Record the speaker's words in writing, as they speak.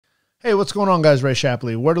Hey, what's going on, guys? Ray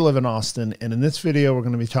Shapley, Where to Live in Austin. And in this video, we're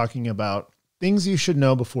going to be talking about things you should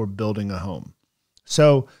know before building a home.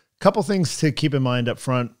 So a couple things to keep in mind up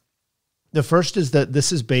front. The first is that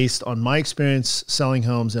this is based on my experience selling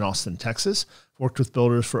homes in Austin, Texas. I've worked with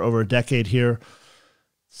builders for over a decade here.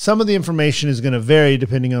 Some of the information is going to vary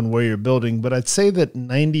depending on where you're building, but I'd say that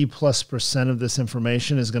 90+% of this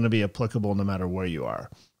information is going to be applicable no matter where you are.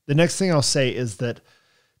 The next thing I'll say is that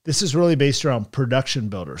this is really based around production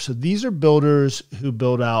builders. So these are builders who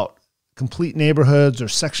build out complete neighborhoods or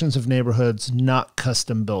sections of neighborhoods, not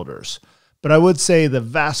custom builders. But I would say the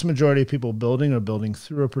vast majority of people building are building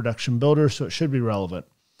through a production builder, so it should be relevant.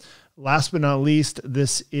 Last but not least,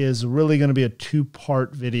 this is really going to be a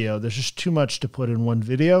two-part video. There's just too much to put in one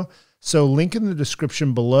video. So link in the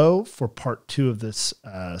description below for part 2 of this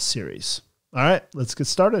series. All right, let's get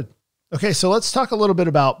started. Okay, so let's talk a little bit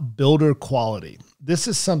about builder quality. This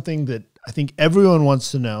is something that I think everyone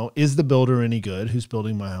wants to know. Is the builder any good who's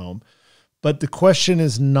building my home? But the question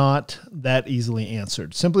is not that easily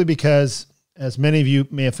answered, simply because, as many of you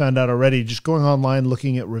may have found out already, just going online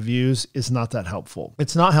looking at reviews is not that helpful.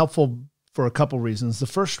 It's not helpful for a couple reasons. The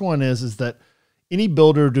first one is that any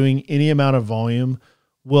builder doing any amount of volume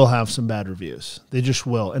will have some bad reviews. They just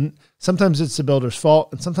will. And sometimes it's the builder's fault,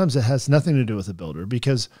 and sometimes it has nothing to do with the builder,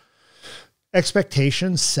 because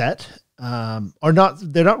expectations set they're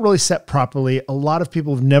not really set properly. A lot of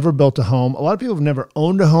people have never built a home. A lot of people have never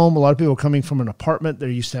owned a home. A lot of people are coming from an apartment. They're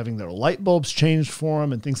used to having their light bulbs changed for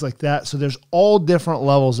them and things like that. So there's all different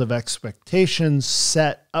levels of expectations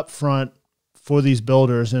set up front for these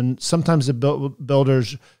builders. And sometimes the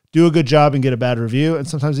builders do a good job and get a bad review. And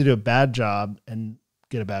sometimes they do a bad job and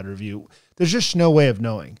get a bad review. There's just no way of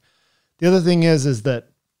knowing. The other thing is that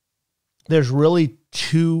there's really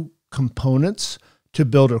two components to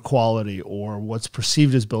builder quality, or what's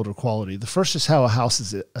perceived as builder quality. The first is how a house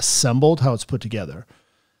is assembled, how it's put together.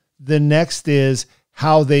 The next is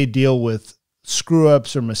how they deal with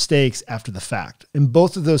screw-ups or mistakes after the fact. And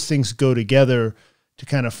both of those things go together to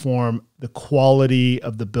kind of form the quality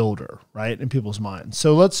of the builder, right, in people's minds.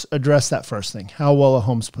 So let's address that first thing, how well a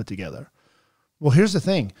home's put together. Well, here's the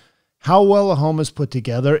thing. How well a home is put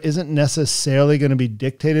together isn't necessarily going to be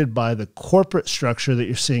dictated by the corporate structure that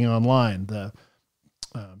you're seeing online, the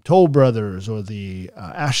Toll Brothers or the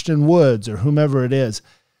Ashton Woods or whomever it is.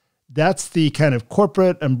 That's the kind of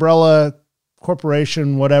corporate umbrella,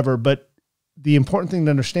 corporation, whatever. But the important thing to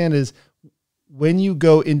understand is when you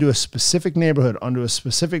go into a specific neighborhood, onto a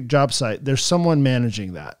specific job site, there's someone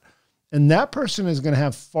managing that. And that person is going to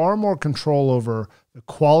have far more control over the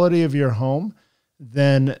quality of your home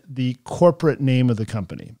than the corporate name of the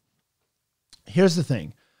company. Here's the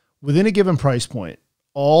thing. Within a given price point,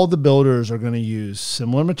 all the builders are going to use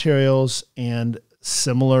similar materials and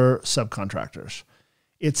similar subcontractors.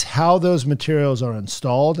 It's how those materials are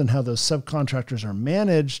installed and how those subcontractors are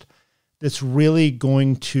managed that's really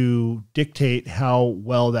going to dictate how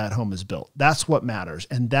well that home is built. That's what matters.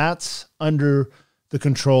 And that's under the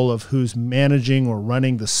control of who's managing or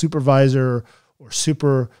running, the supervisor or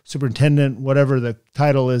superintendent, whatever the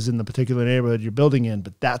title is in the particular neighborhood you're building in,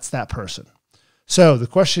 but that's that person. So the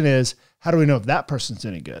question is, how do we know if that person's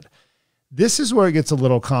any good? This is where it gets a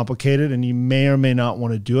little complicated, and you may or may not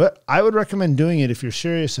want to do it. I would recommend doing it if you're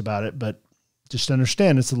serious about it, but just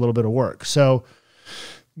understand it's a little bit of work. So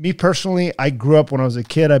me personally, I grew up when I was a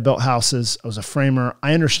kid. I built houses. I was a framer.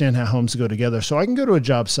 I understand how homes go together. So I can go to a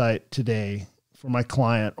job site today for my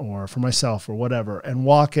client or for myself or whatever and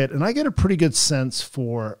walk it, and I get a pretty good sense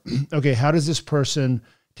for, okay, how does this person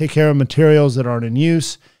take care of materials that aren't in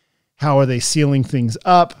use? How are they sealing things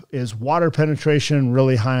up? Is water penetration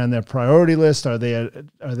really high on their priority list? Are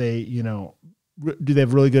they, you know, do they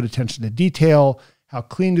have really good attention to detail? How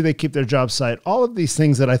clean do they keep their job site? All of these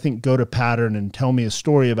things that I think go to pattern and tell me a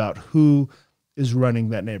story about who is running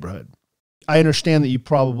that neighborhood. I understand that you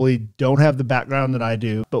probably don't have the background that I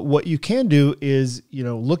do, but what you can do is, you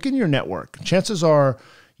know, look in your network. Chances are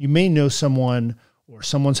you may know someone or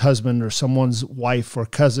someone's husband or someone's wife or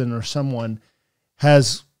cousin or someone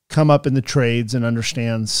has come up in the trades and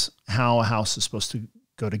understands how a house is supposed to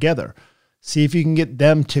go together. See if you can get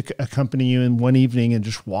them to accompany you in one evening and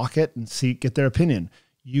just walk it and get their opinion.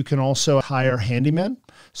 You can also hire handymen.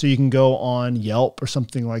 So you can go on Yelp or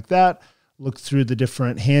something like that, look through the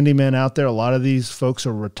different handymen out there. A lot of these folks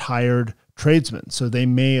are retired tradesmen. So they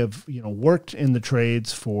may have, you know, worked in the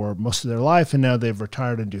trades for most of their life and now they've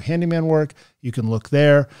retired and do handyman work. You can look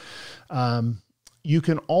there. You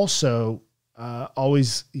can also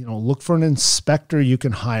always, you know, look for an inspector you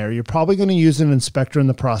can hire. You're probably going to use an inspector in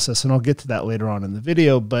the process, and I'll get to that later on in the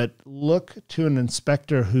video, but look to an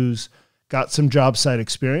inspector who's got some job site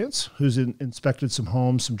experience, who's inspected some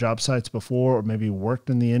homes, some job sites before, or maybe worked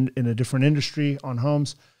in a different industry on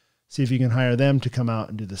homes. See if you can hire them to come out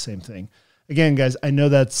and do the same thing. Again, guys, I know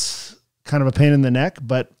that's kind of a pain in the neck,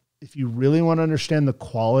 but if you really want to understand the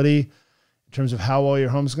quality in terms of how well your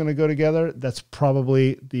home's going to go together, that's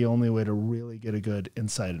probably the only way to really get a good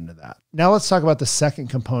insight into that. Now let's talk about the second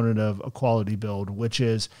component of a quality build, which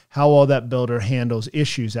is how well that builder handles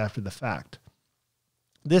issues after the fact.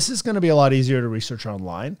 This is going to be a lot easier to research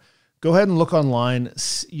online. Go ahead and look online.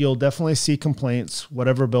 You'll definitely see complaints,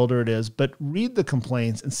 whatever builder it is, but read the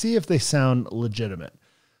complaints and see if they sound legitimate.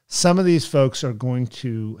 Some of these folks are going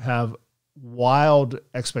to have wild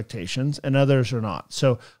expectations and others are not.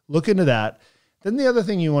 So look into that. Then the other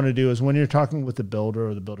thing you want to do is when you're talking with the builder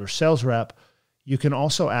or the builder sales rep, you can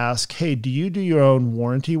also ask, hey, do you do your own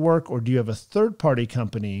warranty work or do you have a third-party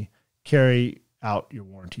company carry out your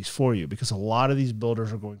warranties for you? Because a lot of these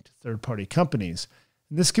builders are going to third-party companies.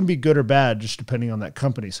 And this can be good or bad just depending on that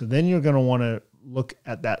company. So then you're going to want to look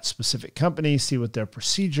at that specific company, see what their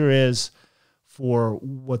procedure is for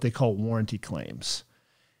what they call warranty claims.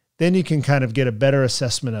 Then you can kind of get a better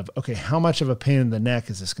assessment of, okay, how much of a pain in the neck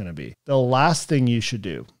is this going to be? The last thing you should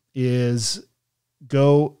do is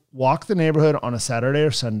go walk the neighborhood on a Saturday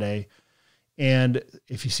or Sunday. And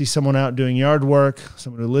if you see someone out doing yard work,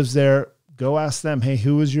 someone who lives there, go ask them, hey,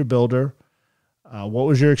 who was your builder? What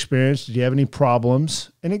was your experience? Did you have any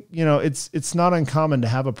problems? And it's not uncommon to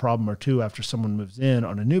have a problem or two after someone moves in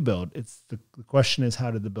on a new build. It's the question is,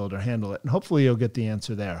 how did the builder handle it? And hopefully you'll get the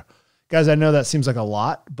answer there. Guys, I know that seems like a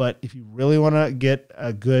lot, but if you really want to get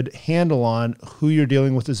a good handle on who you're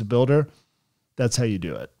dealing with as a builder, that's how you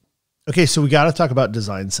do it. Okay, so we got to talk about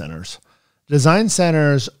design centers. Design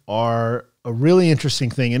centers are a really interesting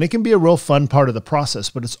thing, and it can be a real fun part of the process,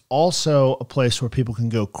 but it's also a place where people can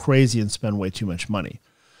go crazy and spend way too much money.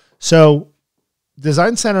 So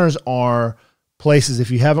design centers are places,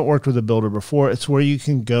 if you haven't worked with a builder before, it's where you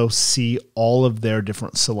can go see all of their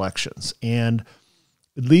different selections. And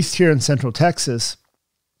at least here in Central Texas,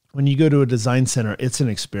 when you go to a design center, it's an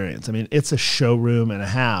experience. I mean, it's a showroom and a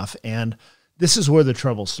half, and this is where the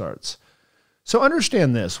trouble starts. So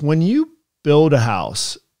understand this. When you build a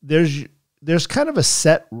house, there's kind of a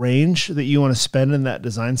set range that you want to spend in that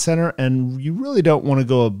design center, and you really don't want to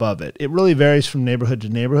go above it. It really varies from neighborhood to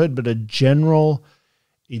neighborhood, but a general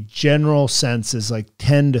sense is like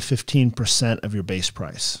 10 to 15% of your base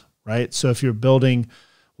price, right? So if you're building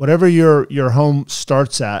whatever your home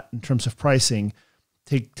starts at in terms of pricing,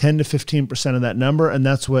 take 10 to 15% of that number, and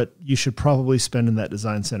that's what you should probably spend in that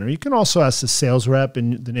design center. You can also ask the sales rep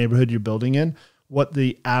in the neighborhood you're building in what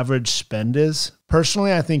the average spend is.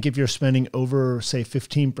 Personally, I think if you're spending over, say,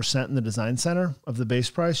 15% in the design center of the base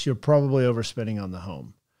price, you're probably overspending on the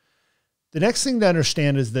home. The next thing to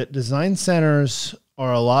understand is that design centers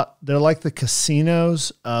are they're like the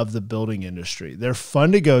casinos of the building industry. They're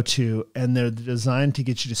fun to go to, and they're designed to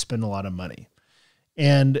get you to spend a lot of money.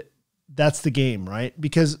 And that's the game, right?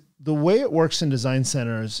 Because the way it works in design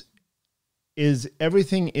centers is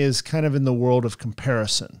everything is kind of in the world of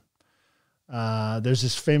comparison. There's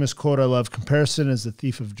this famous quote I love, comparison is the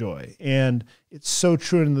thief of joy. And it's so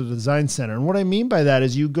true in the design center. And what I mean by that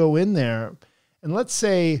is you go in there and let's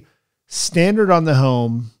say standard on the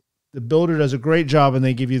home, the builder does a great job and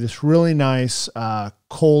they give you this really nice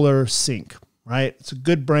Kohler sink, right? It's a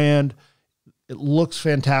good brand. It looks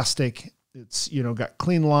fantastic. It's, got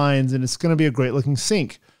clean lines and it's going to be a great looking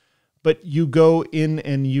sink. But you go in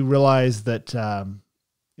and you realize that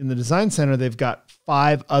in the design center, they've got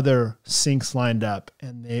 5 other sinks lined up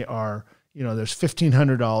and they are, there's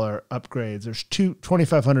 $1,500 upgrades. There's two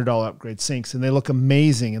 $2,500 upgrade sinks and they look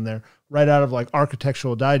amazing and they're right out of like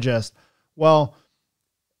Architectural Digest. Well,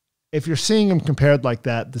 if you're seeing them compared like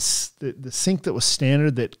that, the sink that was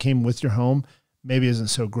standard that came with your home maybe isn't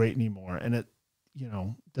so great anymore. And it,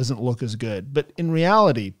 doesn't look as good. But in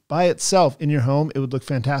reality, by itself in your home, it would look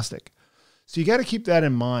fantastic. So you got to keep that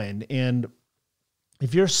in mind. And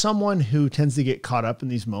if you're someone who tends to get caught up in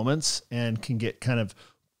these moments and can get kind of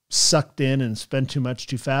sucked in and spend too much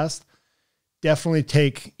too fast, definitely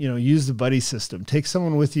use the buddy system. Take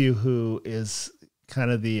someone with you who is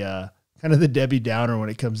kind of the Debbie Downer when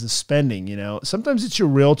it comes to spending. Sometimes it's your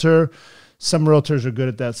realtor. Some realtors are good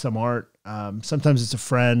at that. Some aren't. Sometimes it's a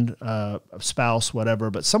friend, a spouse, whatever,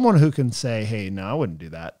 but someone who can say, hey, no, I wouldn't do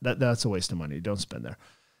that. That's a waste of money. Don't spend there.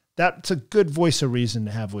 That's a good voice of reason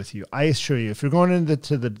to have with you. I assure you, if you're going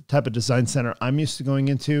into the type of design center I'm used to going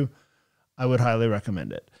into, I would highly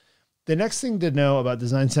recommend it. The next thing to know about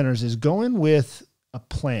design centers is go in with a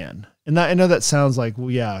plan. And I know that sounds like,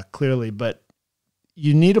 well, yeah, clearly, but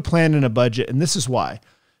you need a plan and a budget. And this is why.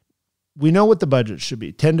 we know what the budget should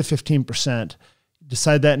be, 10 to 15%.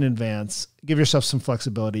 Decide that in advance. Give yourself some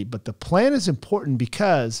flexibility. But the plan is important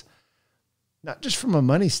because not just from a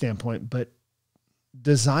money standpoint, but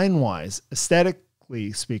design-wise,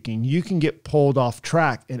 aesthetically speaking, you can get pulled off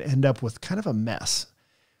track and end up with kind of a mess.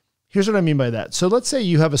 Here's what I mean by that. So let's say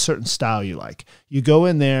you have a certain style you like. You go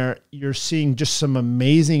in there, you're seeing just some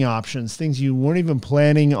amazing options, things you weren't even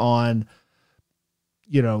planning on,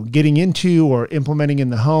 getting into or implementing in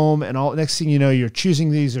the home. And next thing you know, you're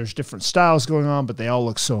choosing these. There's different styles going on, but they all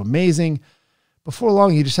look so amazing. Before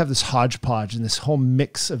long, you just have this hodgepodge and this whole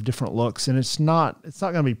mix of different looks, and it's not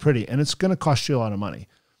going to be pretty, and it's going to cost you a lot of money.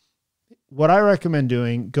 What I recommend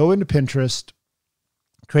doing, go into Pinterest,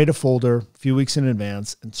 create a folder a few weeks in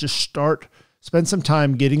advance, and just spend some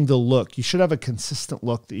time getting the look. You should have a consistent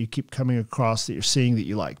look that you keep coming across that you're seeing that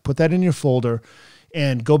you like. Put that in your folder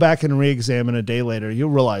and go back and re-examine a day later. You'll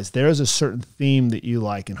realize there is a certain theme that you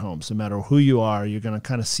like in homes. No matter who you are, you're going to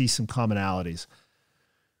kind of see some commonalities.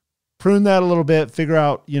 Prune that a little bit, figure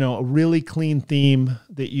out, a really clean theme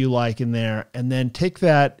that you like in there, and then take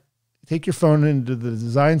your phone into the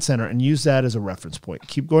design center and use that as a reference point.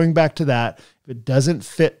 Keep going back to that. If it doesn't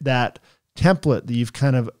fit that template that you've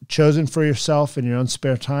kind of chosen for yourself in your own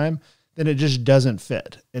spare time, then it just doesn't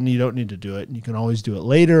fit and you don't need to do it. And you can always do it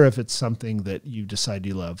later if it's something that you decide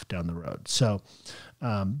you love down the road. So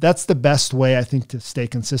that's the best way, I think, to stay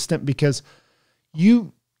consistent, because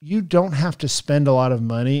you don't have to spend a lot of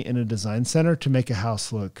money in a design center to make a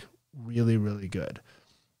house look really, really good.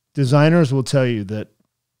 Designers will tell you that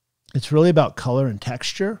it's really about color and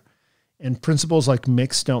texture and principles like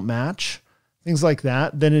mix don't match, things like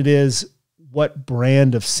that, than it is what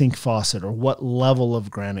brand of sink faucet or what level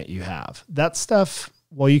of granite you have. That stuff,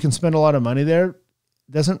 while you can spend a lot of money there,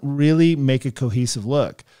 doesn't really make a cohesive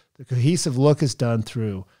look. The cohesive look is done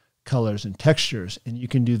through colors and textures, and you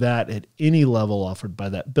can do that at any level offered by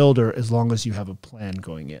that builder as long as you have a plan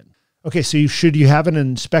going in. Okay, so should you have an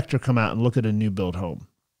inspector come out and look at a new build home?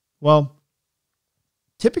 Well,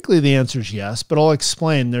 typically the answer is yes, but I'll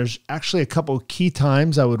explain. There's actually a couple of key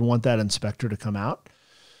times I would want that inspector to come out.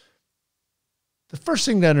 The first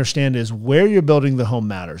thing to understand is where you're building the home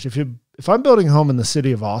matters. If I'm building a home in the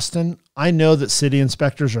city of Austin, I know that city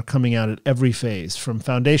inspectors are coming out at every phase, from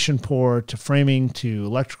foundation pour to framing to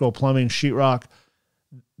electrical, plumbing, sheetrock.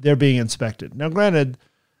 They're being inspected. Now, granted,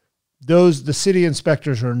 the city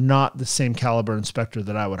inspectors are not the same caliber inspector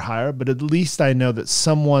that I would hire, but at least I know that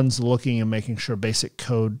someone's looking and making sure basic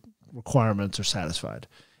code requirements are satisfied.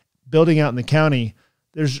 Building out in the county,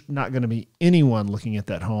 there's not going to be anyone looking at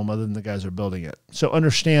that home other than the guys who are building it. So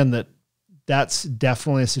understand that that's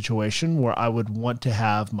definitely a situation where I would want to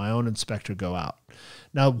have my own inspector go out.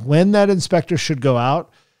 Now, when that inspector should go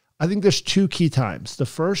out, I think there's two key times. The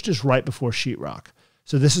first is right before sheetrock.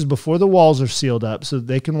 So this is before the walls are sealed up so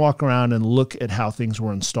they can walk around and look at how things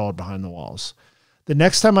were installed behind the walls. The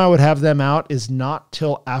next time I would have them out is not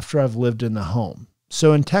till after I've lived in the home.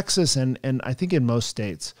 So in Texas and I think in most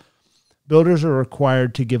states, builders are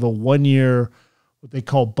required to give a 1-year, what they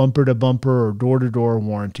call bumper-to-bumper or door-to-door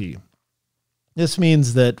warranty. This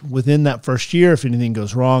means that within that first year, if anything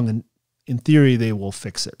goes wrong, and in theory, they will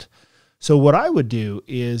fix it. So what I would do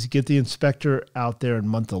is get the inspector out there in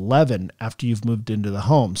month 11 after you've moved into the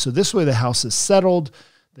home. So this way the house is settled,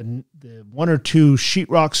 the 1 or 2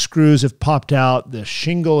 sheetrock screws have popped out, the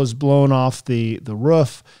shingle is blown off the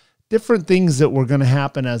roof. Different things that were going to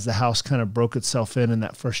happen as the house kind of broke itself in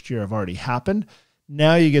that first year have already happened.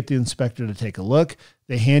 Now you get the inspector to take a look.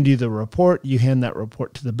 They hand you the report. You hand that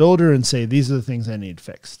report to the builder and say, these are the things I need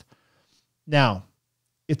fixed. Now,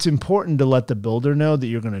 it's important to let the builder know that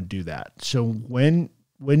you're going to do that. So when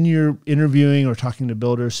you're interviewing or talking to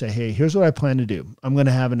builders, say, hey, here's what I plan to do. I'm going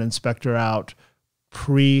to have an inspector out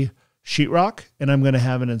pre-sheetrock, and I'm going to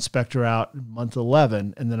have an inspector out month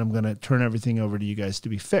 11, and then I'm going to turn everything over to you guys to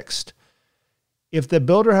be fixed. If the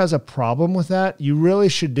builder has a problem with that, you really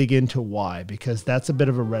should dig into why, because that's a bit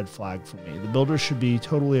of a red flag for me. The builder should be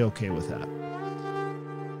totally okay with that.